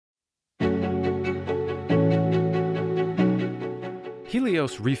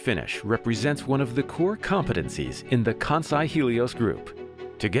HELIOS Refinish represents one of the core competencies in the KANSAI HELIOS Group.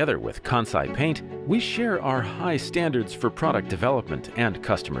 Together with KANSAI Paint, we share our high standards for product development and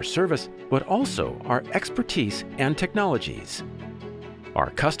customer service, but also our expertise and technologies.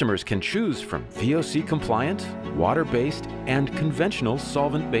 Our customers can choose from VOC-compliant, water-based, and conventional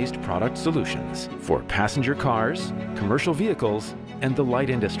solvent-based product solutions for passenger cars, commercial vehicles, and the light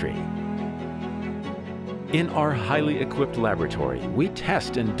industry. In our highly equipped laboratory, we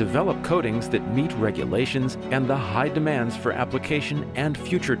test and develop coatings that meet regulations and the high demands for application and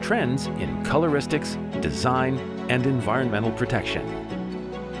future trends in coloristics, design, and environmental protection.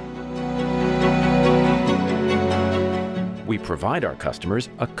 We provide our customers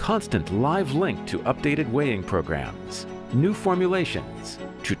a constant live link to updated weighing programs, new formulations,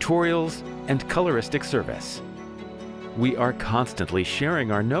 tutorials, and coloristic service. We are constantly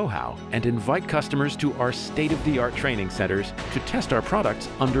sharing our know-how and invite customers to our state-of-the-art training centers to test our products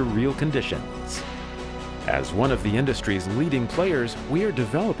under real conditions. As one of the industry's leading players, we are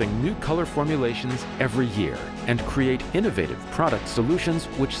developing new color formulations every year and create innovative product solutions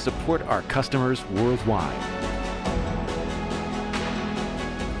which support our customers worldwide.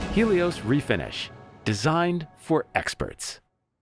 HELIOS Refinish, designed for experts.